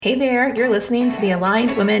Hey there, you're listening to the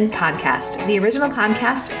Aligned Women Podcast, the original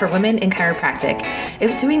podcast for women in chiropractic.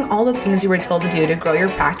 If doing all the things you were told to do to grow your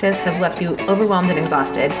practice have left you overwhelmed and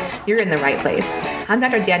exhausted, you're in the right place. I'm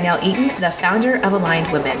Dr. Danielle Eaton, the founder of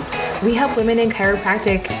Aligned Women. We help women in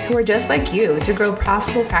chiropractic who are just like you to grow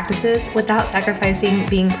profitable practices without sacrificing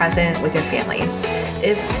being present with your family.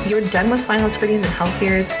 If you're done with spinal screenings and health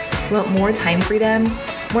fears, you want more time freedom,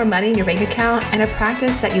 more money in your bank account, and a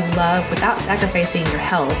practice that you love without sacrificing your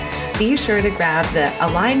health, be sure to grab the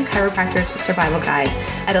Aligned Chiropractors Survival Guide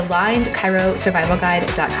at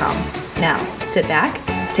alignedchirosurvivalguide.com. Now, sit back,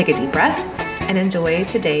 take a deep breath, and enjoy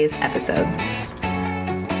today's episode.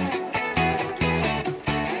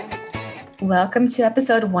 Welcome to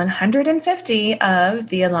episode 150 of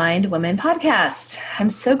the Aligned Women Podcast. I'm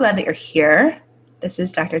so glad that you're here. This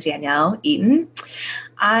is Dr. Danielle Eaton.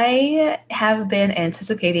 I have been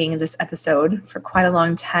anticipating this episode for quite a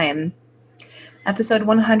long time. Episode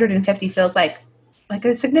 150 feels like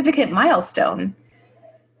a significant milestone.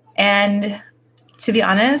 And to be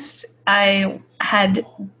honest, I had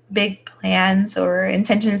big plans or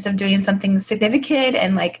intentions of doing something significant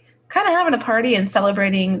and kind of having a party and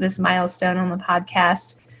celebrating this milestone on the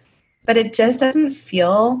podcast. But it just doesn't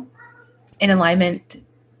feel in alignment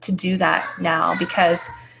to do that now because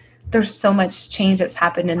there's so much change that's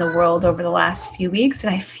happened in the world over the last few weeks.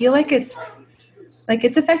 And I feel like it's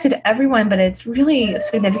affected everyone, but it's really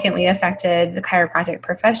significantly affected the chiropractic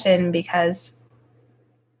profession because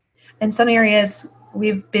in some areas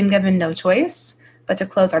we've been given no choice but to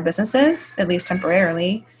close our businesses, at least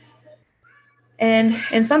temporarily. And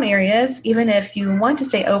in some areas, even if you want to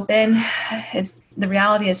stay open, the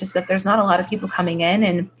reality is just that there's not a lot of people coming in,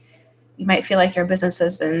 and you might feel like your business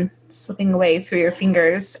has been slipping away through your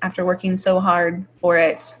fingers after working so hard for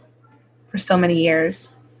it for so many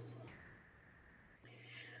years.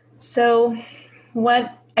 So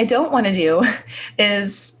what I don't want to do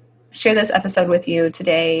is share this episode with you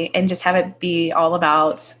today and just have it be all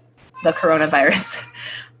about the coronavirus.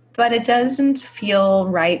 But it doesn't feel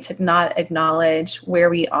right to not acknowledge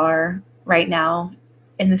where we are right now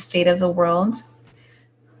in the state of the world,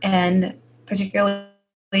 and particularly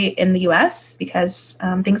in the U.S., because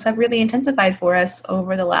things have really intensified for us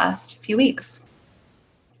over the last few weeks.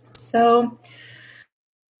 So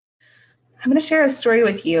I'm going to share a story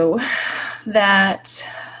with you that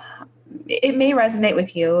it may resonate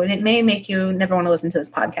with you, and it may make you never want to listen to this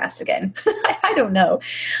podcast again. I don't know.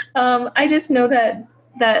 I just know that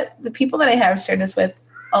the people that I have shared this with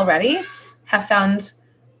already have found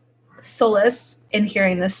solace in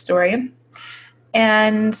hearing this story.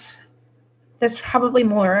 And there's probably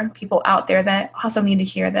more people out there that also need to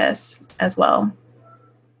hear this as well.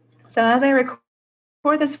 So as I record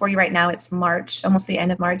this for you right now, it's March, almost the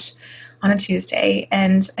end of March, on a Tuesday,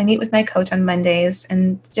 and I meet with my coach on Mondays.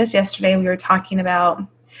 And just yesterday we were talking about,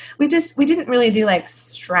 we didn't really do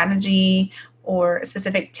strategy or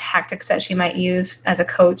specific tactics that she might use as a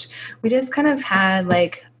coach. We just kind of had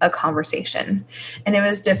a conversation, and it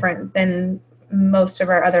was different than most of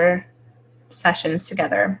our other sessions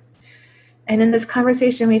together. And in this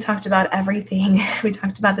conversation, we talked about everything. We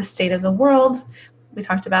talked about the state of the world. We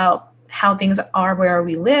talked about how things are where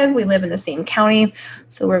we live. We live in the same county,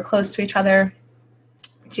 so we're close to each other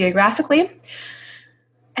geographically.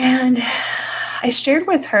 And I shared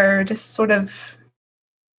with her, just sort of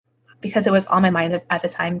because it was on my mind at the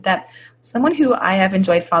time, that someone who I have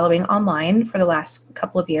enjoyed following online for the last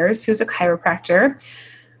couple of years, who's a chiropractor,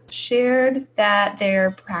 shared that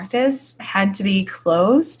their practice had to be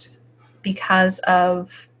closed because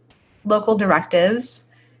of local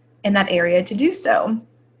directives in that area to do so.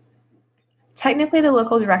 Technically, the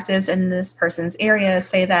local directives in this person's area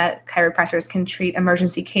say that chiropractors can treat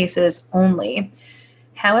emergency cases only.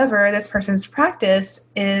 However, this person's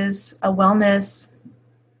practice is a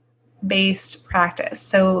wellness-based practice.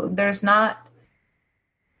 So there's not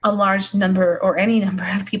a large number or any number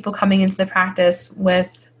of people coming into the practice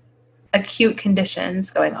with acute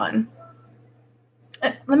conditions going on.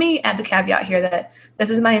 Let me add the caveat here that this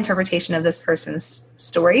is my interpretation of this person's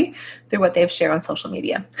story through what they've shared on social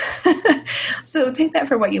media. So take that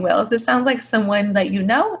for what you will. If this sounds like someone that you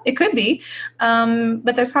know, it could be.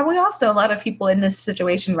 But there's probably also a lot of people in this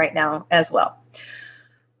situation right now as well.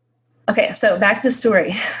 Okay, so back to the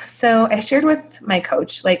story. So I shared with my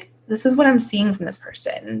coach, this is what I'm seeing from this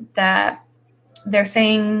person, that they're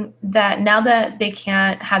saying that now that they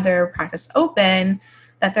can't have their practice open,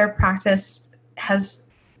 that their practice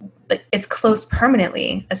it's closed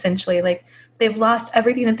permanently, essentially. They've lost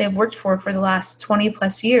everything that they've worked for the last 20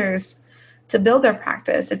 plus years to build their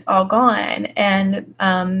practice. It's all gone, and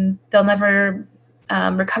they'll never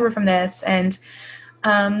recover from this. And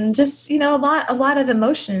Just, a lot of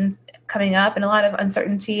emotion coming up and a lot of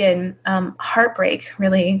uncertainty and heartbreak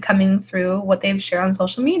really coming through what they've shared on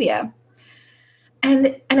social media.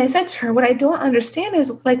 And I said to her, what I don't understand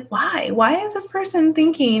is like, why is this person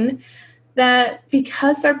thinking that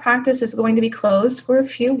because their practice is going to be closed for a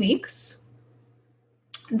few weeks,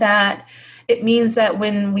 that it means that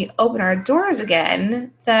when we open our doors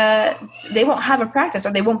again, that they won't have a practice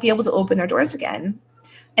or they won't be able to open their doors again.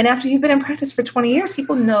 And after you've been in practice for 20 years,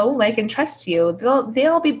 people know, like, and trust you.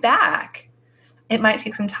 They'll be back. It might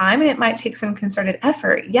take some time and it might take some concerted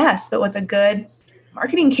effort. Yes, but with a good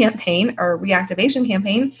marketing campaign or reactivation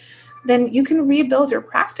campaign, then you can rebuild your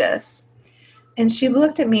practice. And she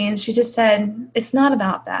looked at me and she just said, it's not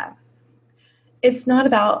about that. It's not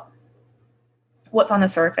about what's on the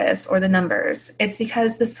surface or the numbers. It's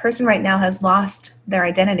because this person right now has lost their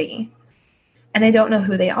identity and they don't know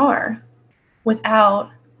who they are without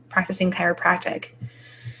practicing chiropractic.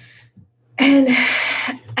 And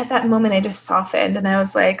at that moment, I just softened and I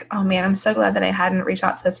was like, oh man, I'm so glad that I hadn't reached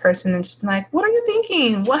out to this person and just been like, what are you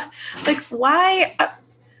thinking? What, like, why?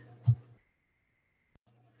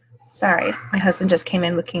 Sorry, my husband just came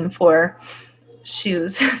in looking for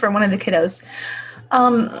shoes for one of the kiddos.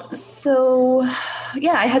 So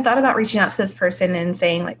yeah, I had thought about reaching out to this person and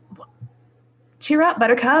saying like, cheer up,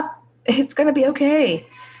 Buttercup. It's going to be okay.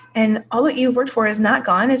 And all that you've worked for is not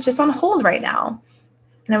gone. It's just on hold right now.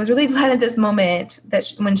 And I was really glad at this moment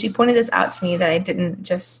that when she pointed this out to me, that I didn't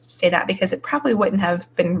just say that, because it probably wouldn't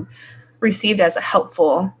have been received as a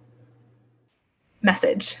helpful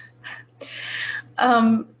message.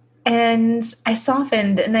 And I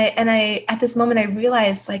softened and I, at this moment, I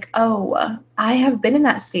realized like, oh, I have been in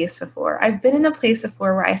that space before. I've been in a place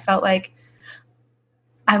before where I felt like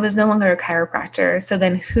I was no longer a chiropractor. So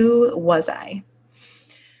then who was I?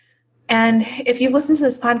 And if you've listened to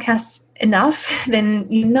this podcast enough, then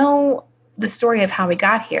you know the story of how we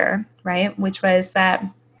got here, right? Which was that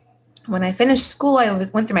when I finished school, I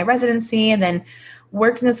went through my residency and then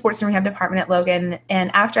worked in the sports and rehab department at Logan.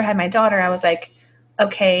 And after I had my daughter, I was like,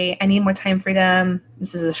 okay, I need more time freedom.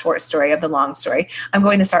 This is a short story of the long story. I'm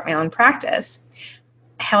going to start my own practice.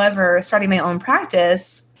 However, starting my own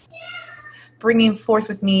practice, bringing forth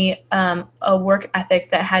with me a work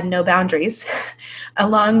ethic that had no boundaries,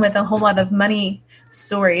 along with a whole lot of money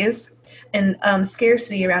stories and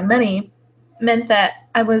scarcity around money, meant that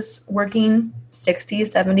I was working 60,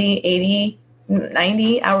 70, 80,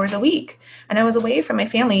 90 hours a week. And I was away from my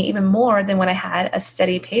family even more than when I had a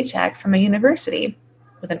steady paycheck from a university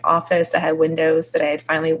with an office that had windows that I had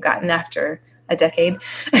finally gotten after a decade.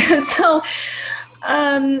 So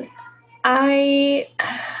I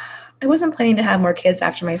wasn't planning to have more kids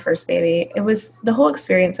after my first baby. It was the whole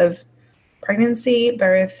experience of pregnancy,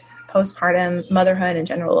 birth, postpartum, motherhood in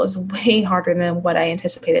general was way harder than what I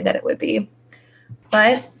anticipated that it would be.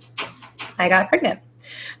 But I got pregnant.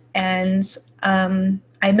 And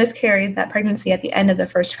I miscarried that pregnancy at the end of the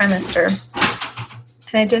first trimester.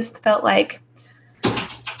 And I just felt like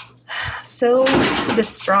so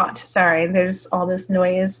distraught. Sorry, there's all this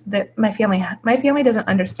noise that my family doesn't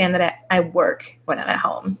understand that I work when I'm at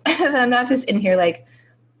home. I'm not just in here like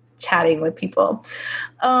chatting with people.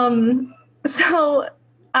 So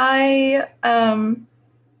I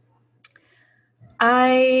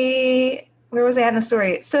where was I at in the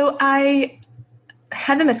story? So I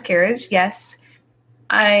had the miscarriage. Yes.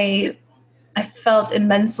 I felt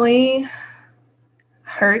immensely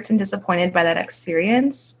hurt and disappointed by that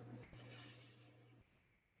experience.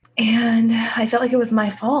 And I felt like it was my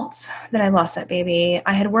fault that I lost that baby.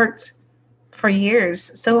 I had worked for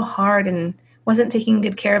years so hard and wasn't taking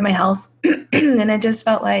good care of my health. And I just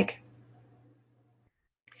felt like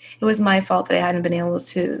it was my fault that I hadn't been able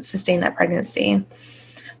to sustain that pregnancy.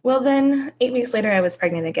 Well, then 8 weeks later, I was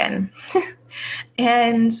pregnant again.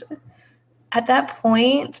 And at that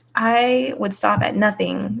point, I would stop at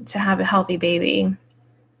nothing to have a healthy baby.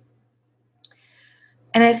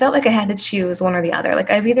 And I felt like I had to choose one or the other.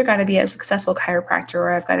 Like, I've either got to be a successful chiropractor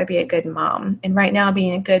or I've got to be a good mom. And right now,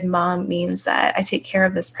 being a good mom means that I take care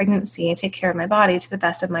of this pregnancy, I take care of my body to the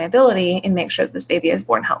best of my ability and make sure that this baby is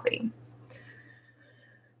born healthy.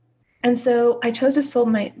 And so I chose to sell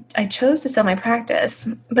my practice,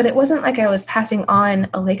 but it wasn't like I was passing on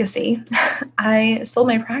a legacy. I sold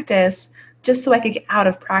my practice just so I could get out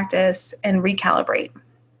of practice and recalibrate.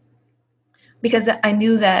 Because I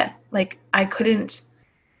knew that like I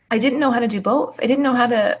didn't know how to do both. I didn't know how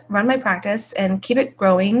to run my practice and keep it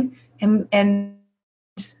growing and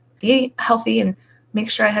be healthy and make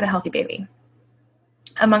sure I had a healthy baby,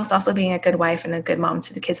 amongst also being a good wife and a good mom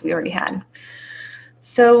to the kids we already had.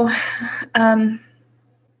 So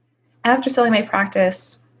After selling my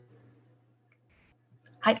practice,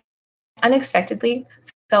 I unexpectedly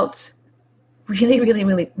felt really, really,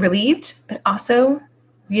 really relieved, but also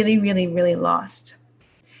really, really, really lost.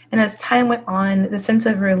 And as time went on, the sense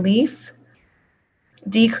of relief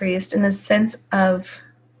decreased and the sense of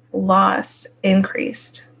loss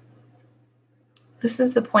increased. This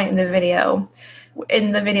is the point in the video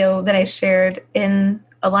that I shared in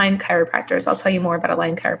Aligned Chiropractors. I'll tell you more about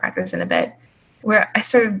Aligned Chiropractors in a bit, where I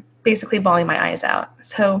started basically bawling my eyes out.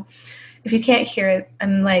 So if you can't hear it,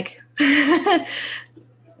 I'm like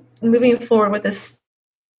moving forward with this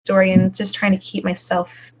story and just trying to keep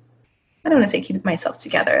myself, I don't want to say keep myself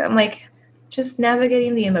together. I'm like just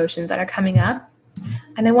navigating the emotions that are coming up.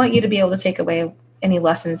 And I want you to be able to take away any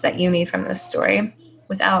lessons that you need from this story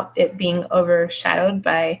without it being overshadowed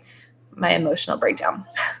by my emotional breakdown.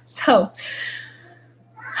 So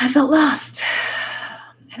I felt lost.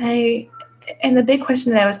 And the big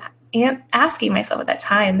question that I was asking myself at that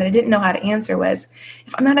time that I didn't know how to answer was,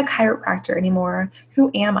 if I'm not a chiropractor anymore,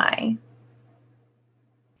 who am I?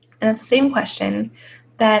 And it's the same question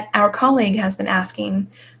that our colleague has been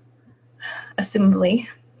asking, assumably,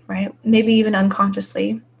 right? Maybe even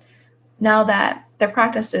unconsciously, now that their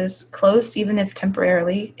practice is closed, even if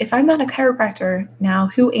temporarily. If I'm not a chiropractor now,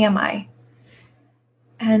 who am I?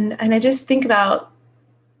 And I just think about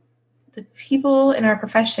the people in our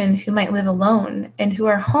profession who might live alone and who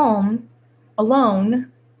are home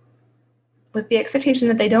alone with the expectation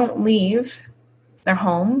that they don't leave their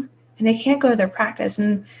home and they can't go to their practice,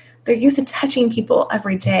 and they're used to touching people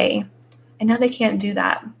every day, and now they can't do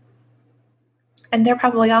that. And they're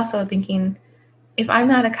probably also thinking, if I'm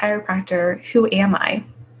not a chiropractor, who am I?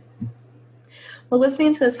 Well,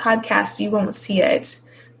 listening to this podcast, you won't see it,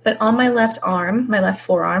 but on my left arm, my left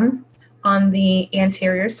forearm, on the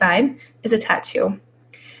anterior side is a tattoo.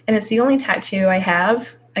 And it's the only tattoo I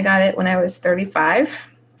have. I got it when I was 35.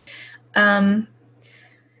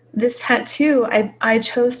 This tattoo I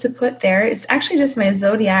chose to put there. It's actually just my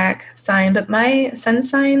zodiac sign, but my sun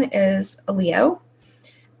sign is a Leo.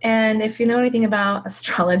 And if you know anything about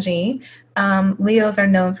astrology, Leos are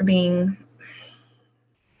known for being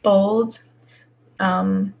bold.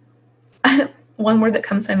 One word that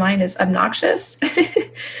comes to my mind is obnoxious.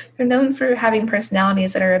 They're known for having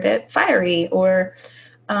personalities that are a bit fiery or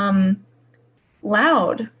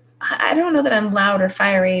loud. I don't know that I'm loud or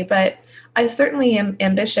fiery, but I certainly am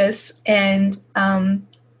ambitious, and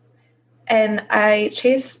I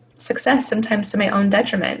chase success sometimes to my own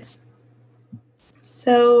detriment.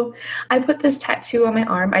 So I put this tattoo on my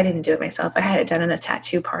arm. I didn't do it myself. I had it done in a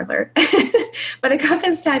tattoo parlor. But I got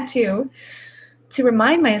this tattoo to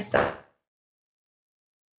remind myself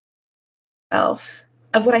of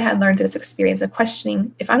what I had learned through this experience of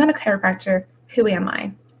questioning, if I'm not a chiropractor, who am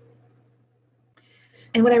I?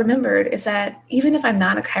 And what I remembered is that even if I'm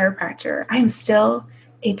not a chiropractor, I am still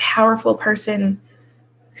a powerful person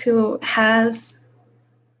who has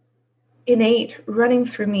innate running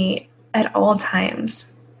through me at all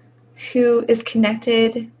times, who is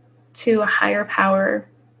connected to a higher power,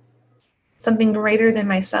 something greater than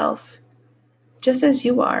myself, just as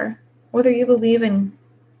you are. Whether you believe in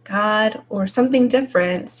God or something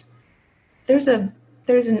different, there's an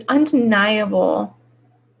undeniable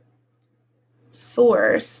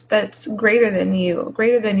source that's greater than you,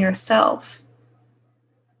 greater than yourself.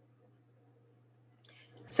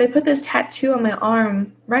 So I put this tattoo on my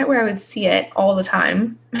arm right where I would see it all the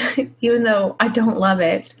time, even though I don't love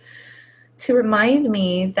it, to remind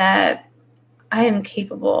me that I am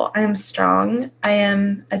capable, I am strong, I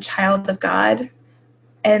am a child of God,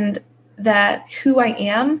 and that who I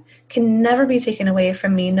am can never be taken away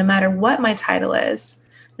from me, no matter what my title is,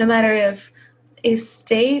 no matter if a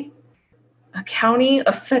state, a county,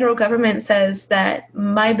 a federal government says that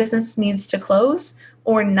my business needs to close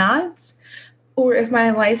or not, or if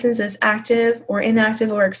my license is active or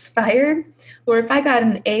inactive or expired, or if I got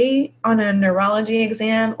an A on a neurology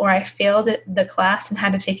exam or I failed the class and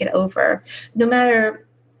had to take it over. No matter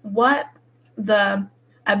what the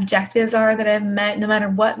objectives are that I've met, no matter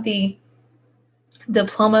what the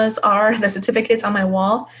diplomas are, the certificates on my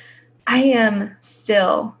wall, I am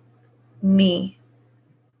still me,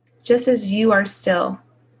 just as you are still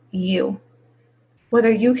you.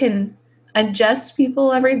 Whether you can adjust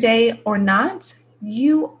people every day or not,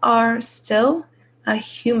 you are still a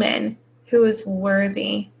human who is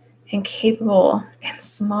worthy and capable and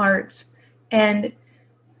smart, and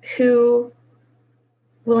who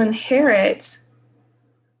will inherit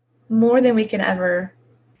more than we can ever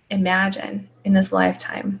imagine in this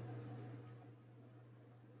lifetime.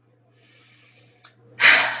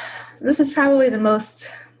 This is probably the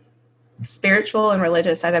most spiritual and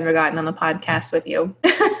religious I've ever gotten on the podcast with you.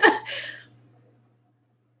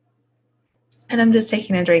 And I'm just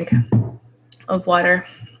taking a drink of water.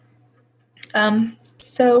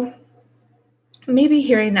 So maybe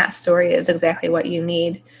hearing that story is exactly what you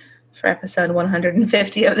need for episode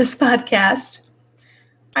 150 of this podcast.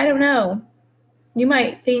 I don't know. You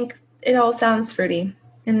might think it all sounds fruity,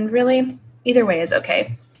 and really, either way is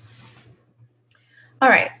okay. All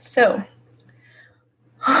right, so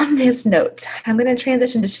on this note, I'm going to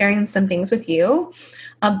transition to sharing some things with you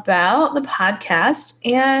about the podcast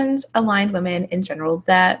and Aligned Women in general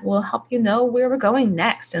that will help you know where we're going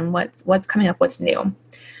next and what's coming up, what's new.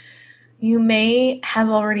 You may have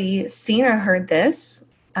already seen or heard this,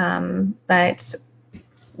 but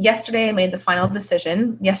yesterday I made the final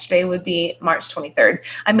decision. Yesterday would be March 23rd.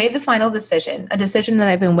 I made the final decision, a decision that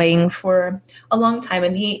I've been weighing for a long time.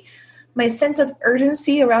 And my sense of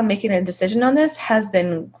urgency around making a decision on this has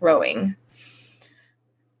been growing.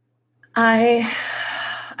 I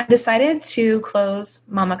decided to close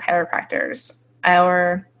Mama Chiropractors,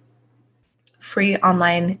 our free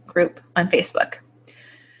online group on Facebook.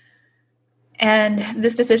 And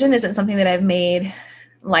this decision isn't something that I've made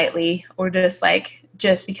lightly or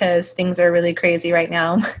just because things are really crazy right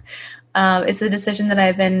now. It's a decision that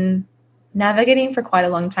I've been navigating for quite a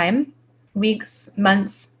long time, weeks,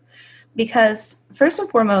 months, because first and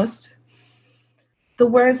foremost, the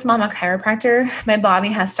words Mama Chiropractor, my body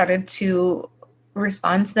has started to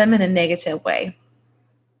respond to them in a negative way.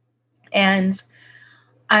 And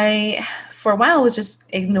I, for a while, was just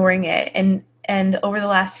ignoring it. And over the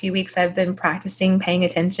last few weeks, I've been practicing paying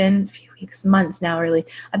attention, months now, really.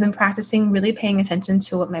 I've been practicing really paying attention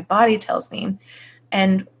to what my body tells me.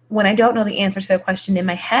 And when I don't know the answer to a question in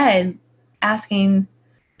my head, asking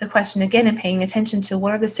the question again and paying attention to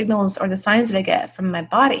what are the signals or the signs that I get from my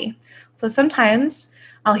body. So sometimes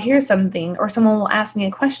I'll hear something or someone will ask me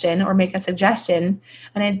a question or make a suggestion,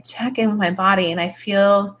 and I check in with my body and I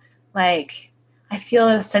feel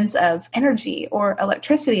a sense of energy or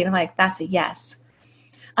electricity, and I'm like, that's a yes.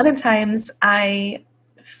 Other times I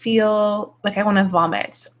feel like I want to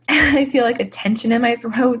vomit. I feel like a tension in my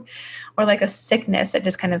throat or like a sickness that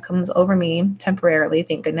just kind of comes over me temporarily,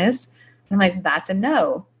 thank goodness. And I'm like, that's a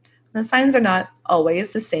no. The signs are not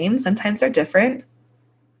always the same. Sometimes they're different,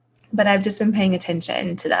 but I've just been paying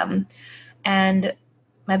attention to them. And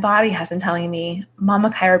my body has been telling me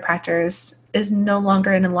Mama Chiropractors is no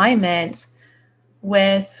longer in alignment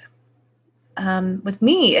with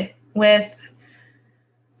me, with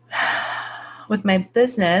my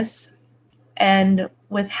business, and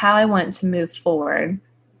with how I want to move forward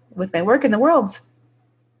with my work in the world.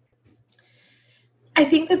 I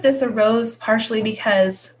think that this arose partially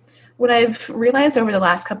because what I've realized over the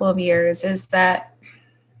last couple of years is that,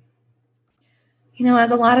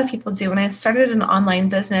 as a lot of people do, when I started an online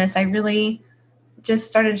business, I really just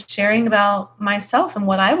started sharing about myself and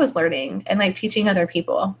what I was learning and teaching other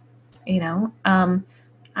people. At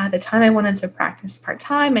the time I wanted to practice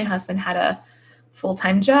part-time. My husband had a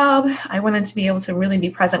full-time job. I wanted to be able to really be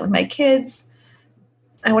present with my kids.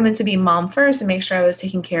 I wanted to be mom first and make sure I was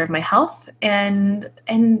taking care of my health. And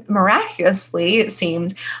miraculously, it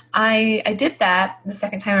seemed, I did that the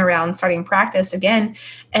second time around, starting practice again.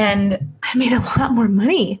 And I made a lot more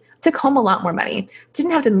money, took home a lot more money,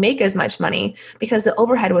 didn't have to make as much money because the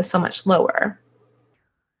overhead was so much lower.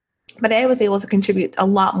 But I was able to contribute a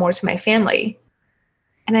lot more to my family.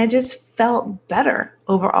 And I just felt better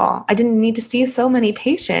overall. I didn't need to see so many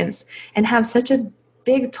patients and have such a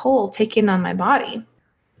big toll taken on my body.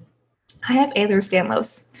 I have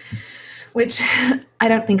Ehlers-Danlos, which I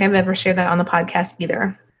don't think I've ever shared that on the podcast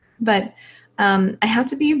either. But I have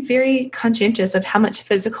to be very conscientious of how much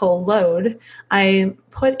physical load I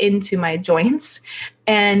put into my joints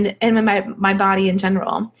and my body in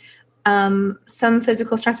general. Some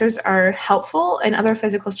physical stressors are helpful and other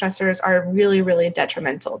physical stressors are really, really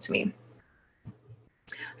detrimental to me.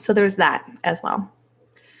 So there's that as well.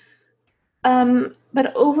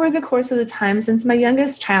 But over the course of the time, since my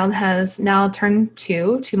youngest child has now turned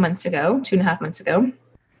 2.5 months ago,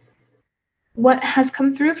 what has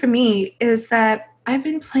come through for me is that I've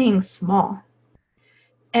been playing small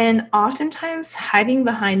and oftentimes hiding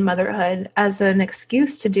behind motherhood as an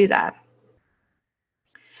excuse to do that.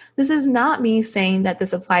 This is not me saying that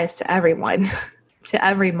this applies to everyone, to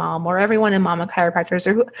every mom or everyone in Mama Chiropractors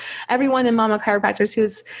or everyone in Mama Chiropractors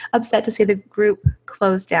who's upset to see the group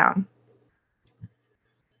close down.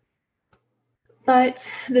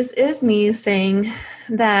 But this is me saying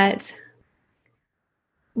that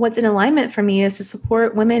what's in alignment for me is to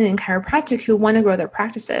support women in chiropractic who want to grow their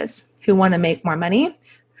practices, who want to make more money,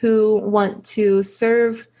 who want to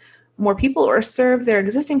serve more people or serve their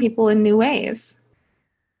existing people in new ways.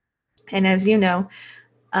 And as you know,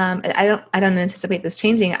 I don't anticipate this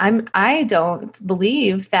changing. I don't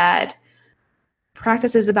believe that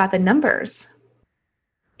practice is about the numbers.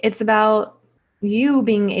 It's about you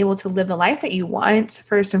being able to live the life that you want,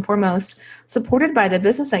 first and foremost, supported by the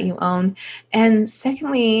business that you own. And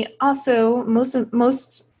secondly, also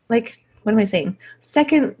most like, what am I saying?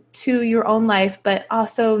 Second to your own life, but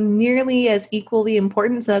also nearly as equally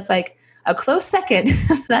important. So that's like a close second.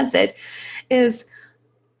 That's it. Is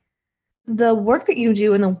the work that you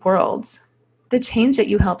do in the world, the change that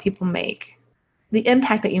you help people make, the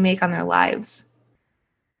impact that you make on their lives.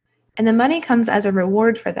 And the money comes as a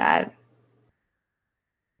reward for that.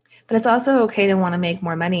 But it's also okay to want to make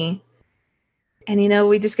more money. And,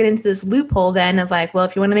 we just get into this loophole then of like, well,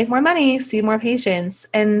 if you want to make more money, see more patients.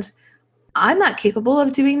 And I'm not capable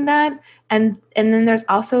of doing that. And then there's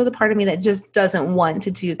also the part of me that just doesn't want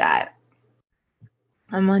to do that.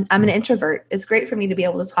 I'm an introvert. It's great for me to be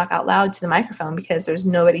able to talk out loud to the microphone because there's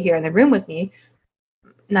nobody here in the room with me,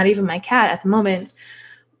 not even my cat at the moment.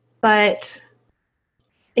 But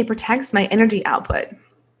it protects my energy output.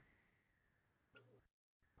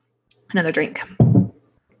 Another drink.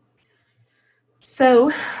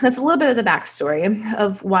 So that's a little bit of the backstory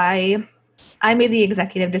of why I made the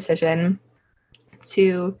executive decision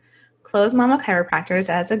to close Mama Chiropractors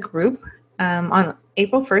as a group. On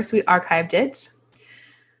April 1st, we archived it.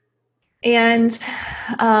 And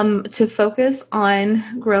to focus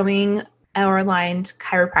on growing our aligned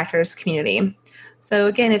chiropractors community. So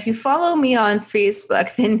again, if you follow me on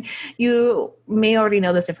Facebook, then you may already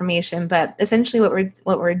know this information, but essentially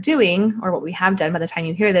what we're doing, or what we have done by the time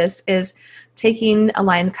you hear this, is taking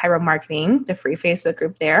Aligned Chiro Marketing, the free Facebook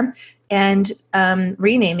group there, and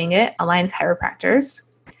renaming it Aligned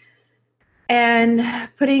Chiropractors, and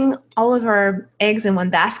putting all of our eggs in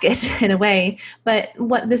one basket in a way. But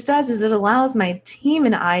what this does is it allows my team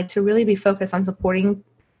and I to really be focused on supporting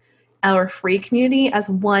our free community as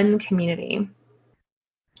one community.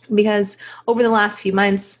 Because over the last few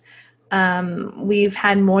months, we've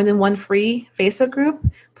had more than one free Facebook group,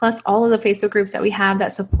 plus all of the Facebook groups that we have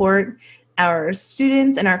that support our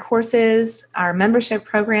students and our courses, our membership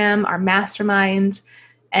program, our masterminds,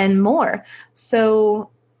 and more. So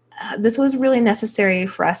this was really necessary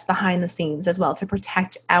for us behind the scenes as well, to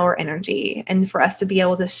protect our energy and for us to be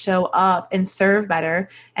able to show up and serve better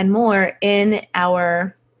and more in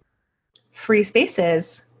our free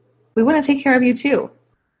spaces. We want to take care of you too.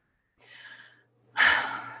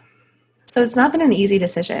 So it's not been an easy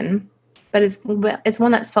decision, but it's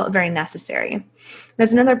one that's felt very necessary.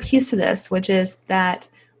 There's another piece to this, which is that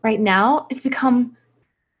right now it's become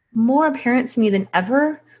more apparent to me than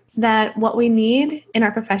ever that what we need in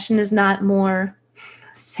our profession is not more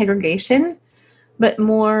segregation, but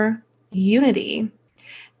more unity.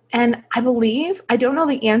 And I don't know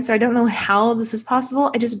the answer. I don't know how this is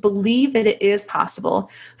possible. I just believe that it is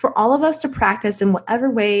possible for all of us to practice in whatever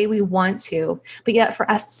way we want to, but yet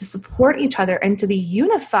for us to support each other and to be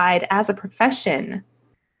unified as a profession.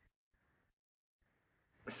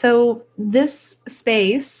 So this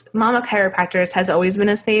space, Mama Chiropractors, has always been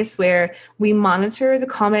a space where we monitor the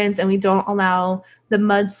comments and we don't allow the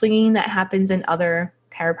mudslinging that happens in other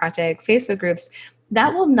chiropractic Facebook groups.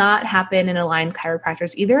 That will not happen in Aligned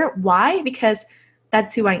Chiropractors either. Why? Because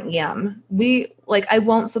that's who I am. I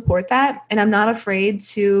won't support that. And I'm not afraid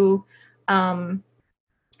to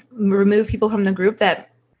remove people from the group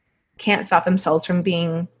that can't stop themselves from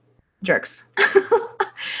being jerks.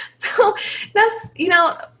 So that's,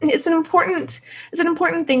 it's an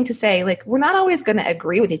important thing to say. Like, we're not always going to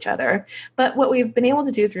agree with each other, but what we've been able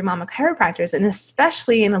to do through Mama Chiropractors, and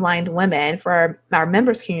especially in Aligned Women for our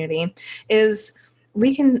members community, is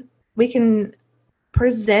we can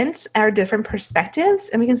present our different perspectives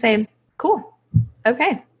and we can say, cool,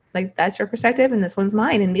 okay, like that's your perspective and this one's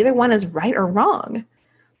mine, and neither one is right or wrong.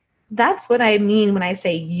 That's what I mean when I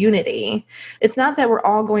say unity. It's not that we're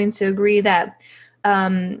all going to agree that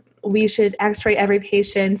we should x-ray every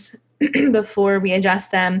patient before we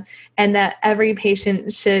adjust them, and that every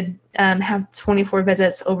patient should have 24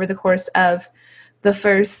 visits over the course of the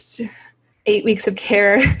first 8 weeks of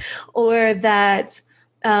care, or that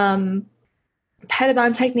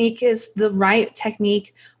Pedibond technique is the right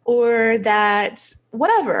technique, or that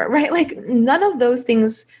whatever, right? Like, none of those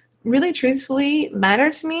things really truthfully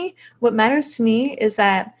matter to me. What matters to me is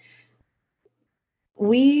that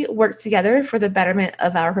we work together for the betterment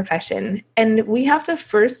of our profession. And we have to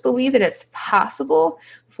first believe that it's possible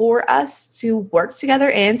for us to work together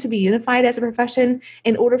and to be unified as a profession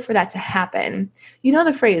in order for that to happen. You know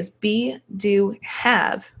the phrase be, do,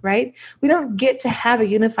 have, right? We don't get to have a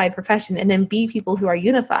unified profession and then be people who are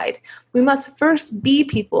unified. We must first be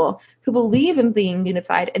people who believe in being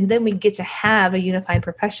unified, and then we get to have a unified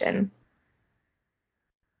profession.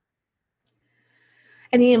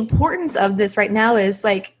 And the importance of this right now is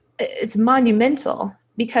like, it's monumental,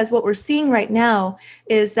 because what we're seeing right now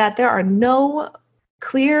is that there are no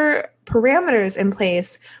clear parameters in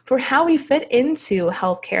place for how we fit into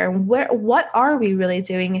healthcare. What are we really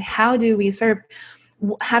doing? How do we serve?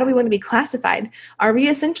 How do we want to be classified? Are we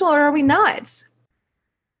essential or are we not?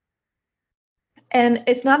 And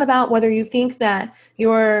it's not about whether you think that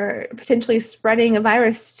you're potentially spreading a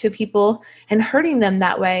virus to people and hurting them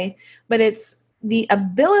that way, but it's the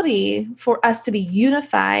ability for us to be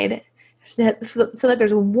unified so that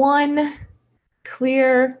there's one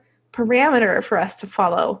clear parameter for us to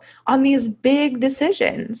follow on these big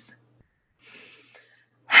decisions.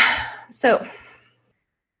 So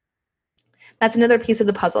that's another piece of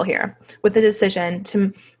the puzzle here with the decision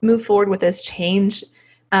to move forward with this change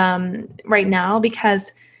right now,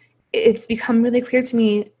 because it's become really clear to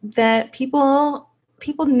me that people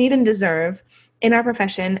need and deserve in our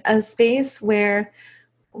profession a space where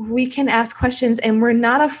we can ask questions and we're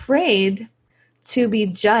not afraid to be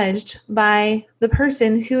judged by the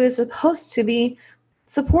person who is supposed to be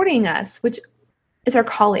supporting us, which is our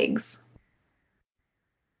colleagues.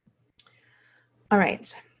 All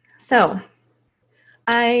right. So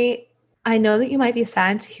I know that you might be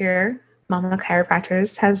sad to hear Mama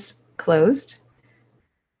Chiropractors has closed.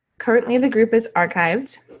 Currently, the group is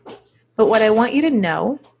archived. But what I want you to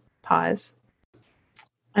know, pause,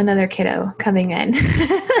 another kiddo coming in.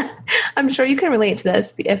 I'm sure you can relate to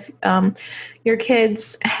this if your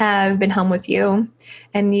kids have been home with you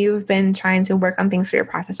and you've been trying to work on things for your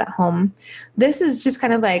practice at home. This is just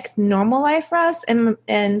kind of like normal life for us. And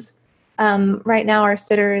right now our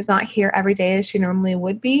sitter is not here every day as she normally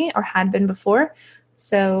would be or had been before.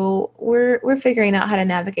 So we're figuring out how to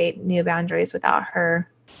navigate new boundaries without her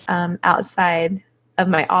outside of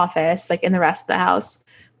my office, like in the rest of the house,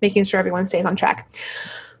 making sure everyone stays on track.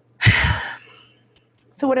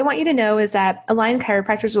 So what I want you to know is that Aligned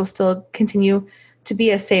Chiropractors will still continue to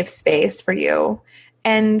be a safe space for you.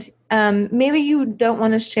 And maybe you don't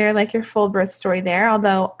want to share like your full birth story there,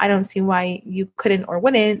 although I don't see why you couldn't or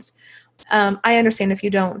wouldn't. I understand if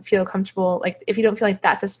you don't feel comfortable, like if you don't feel like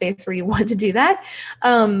that's a space where you want to do that.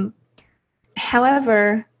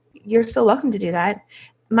 However, you're still welcome to do that.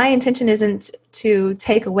 My intention isn't to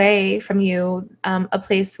take away from you a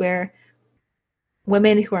place where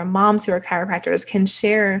women who are moms who are chiropractors can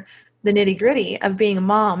share the nitty gritty of being a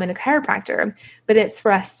mom and a chiropractor, but it's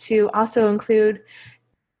for us to also include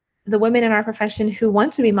the women in our profession who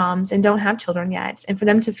want to be moms and don't have children yet, and for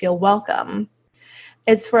them to feel welcome.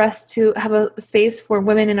 It's for us to have a space for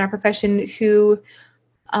women in our profession who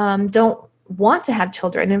don't want to have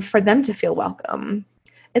children and for them to feel welcome.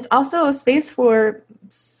 It's also a space for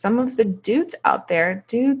some of the dudes out there.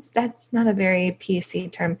 Dudes, that's not a very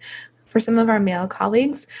PC term. For some of our male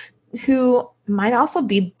colleagues who might also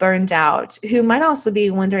be burned out, who might also be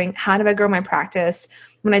wondering, how do I grow my practice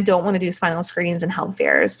when I don't want to do spinal screenings and health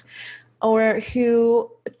fairs? Or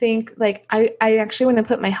who think like, I actually want to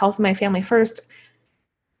put my health and my family first.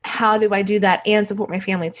 How do I do that and support my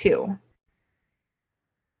family too?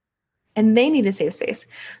 And they need a safe space.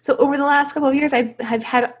 So over the last couple of years, I've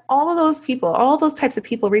had all of those people, all those types of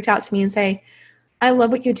people reach out to me and say, I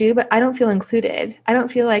love what you do, but I don't feel included. I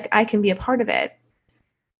don't feel like I can be a part of it.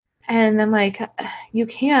 And I'm like, you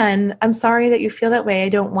can. I'm sorry that you feel that way. I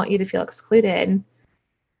don't want you to feel excluded.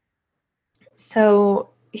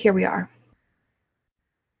 So here we are.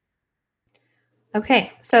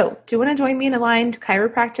 Okay, so do you want to join me in Aligned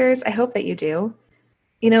Chiropractors? I hope that you do.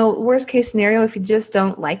 You know, worst case scenario, if you just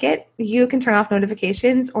don't like it, you can turn off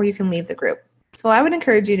notifications or you can leave the group. So I would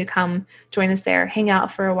encourage you to come join us there, hang out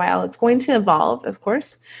for a while. It's going to evolve, of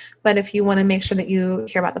course, but if you want to make sure that you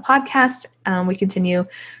hear about the podcast, we continue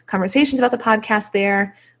conversations about the podcast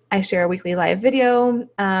there. I share a weekly live video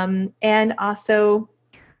and also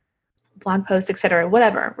blog posts, etc.,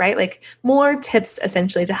 whatever, right? Like more tips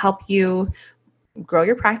essentially to help you grow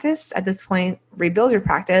your practice at this point, rebuild your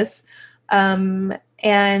practice,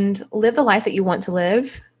 and live the life that you want to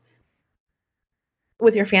live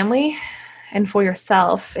with your family and for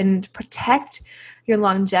yourself, and protect your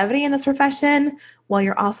longevity in this profession while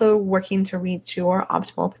you're also working to reach your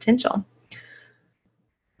optimal potential.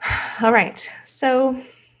 All right. So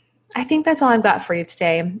I think that's all I've got for you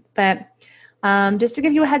today. But just to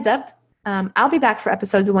give you a heads up, I'll be back for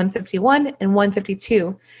episodes 151 and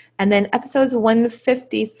 152. And then episodes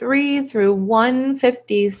 153 through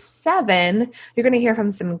 157, you're going to hear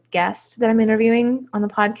from some guests that I'm interviewing on the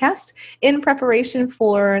podcast in preparation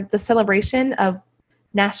for the celebration of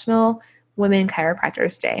National Women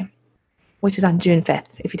Chiropractors Day, which is on June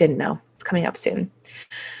 5th, if you didn't know. It's coming up soon.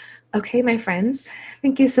 Okay, my friends,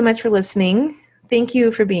 thank you so much for listening. Thank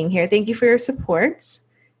you for being here. Thank you for your support.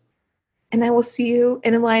 And I will see you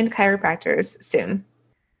in Aligned Chiropractors soon.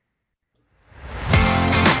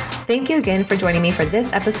 Thank you again for joining me for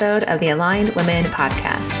this episode of the Aligned Women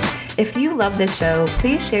Podcast. If you love this show,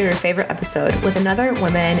 please share your favorite episode with another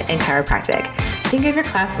woman in chiropractic. Think of your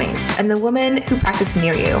classmates and the women who practice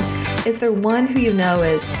near you. Is there one who you know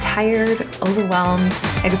is tired, overwhelmed,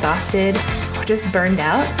 exhausted, or just burned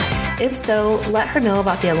out? If so, let her know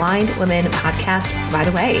about the Aligned Women Podcast right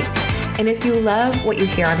away. And if you love what you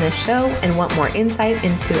hear on this show and want more insight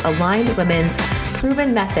into Aligned Women's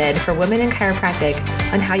proven method for women in chiropractic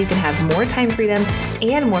on how you can have more time freedom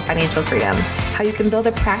and more financial freedom, how you can build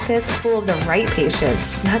a practice full of the right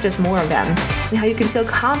patients, not just more of them, and how you can feel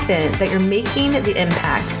confident that you're making the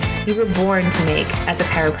impact you were born to make as a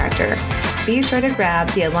chiropractor, be sure to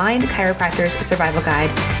grab the Aligned Chiropractors Survival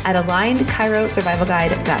Guide at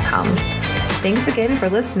alignedchirosurvivalguide.com. Thanks again for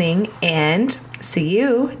listening, and see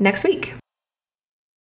you next week.